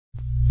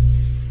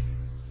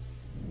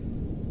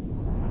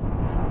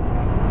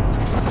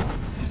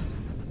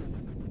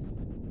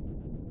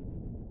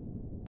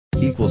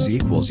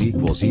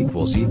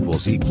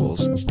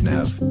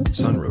Nev,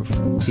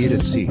 sunroof,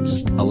 heated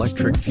seats,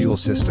 electric fuel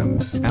system,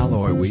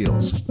 alloy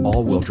wheels,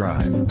 all-wheel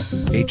drive,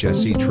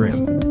 HSE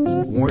trim.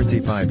 Warranty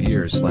 5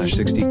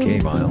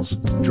 years/60k miles,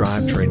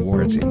 drivetrain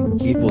warranty,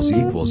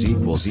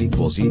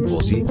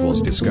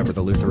 Discover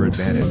the Luther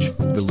Advantage.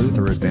 The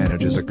Luther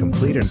Advantage is a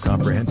complete and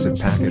comprehensive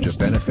package of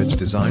benefits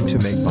designed to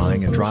make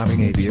buying and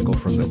driving a vehicle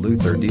from the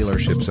Luther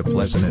dealerships a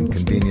pleasant and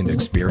convenient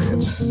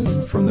experience.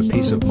 From the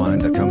peace of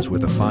mind that comes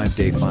with a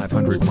 5-day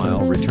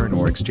 500-mile return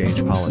or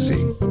exchange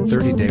policy,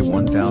 30-day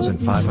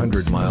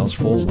 1,500 miles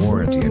full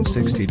warranty and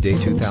 60-day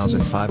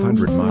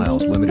 2,500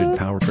 miles limited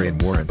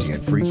powertrain warranty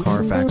and free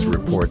Carfax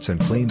reports and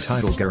clean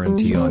title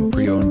guarantee on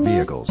pre-owned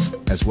vehicles,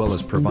 as well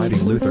as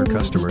providing Luther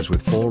customers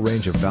with full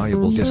range of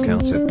valuable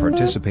discounts at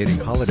participating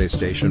holiday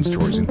station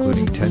stores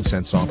including 10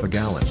 cents off a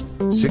gallon,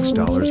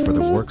 $6 for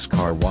the works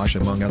car wash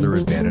among other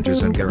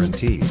advantages and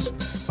guarantees.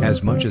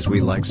 As much as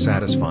we like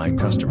satisfying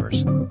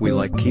customers, we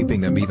like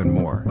keeping them even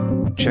more.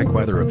 Check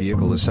whether a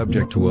vehicle is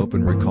subject to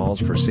open recalls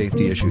for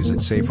safety issues at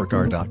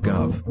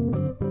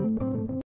safercar.gov.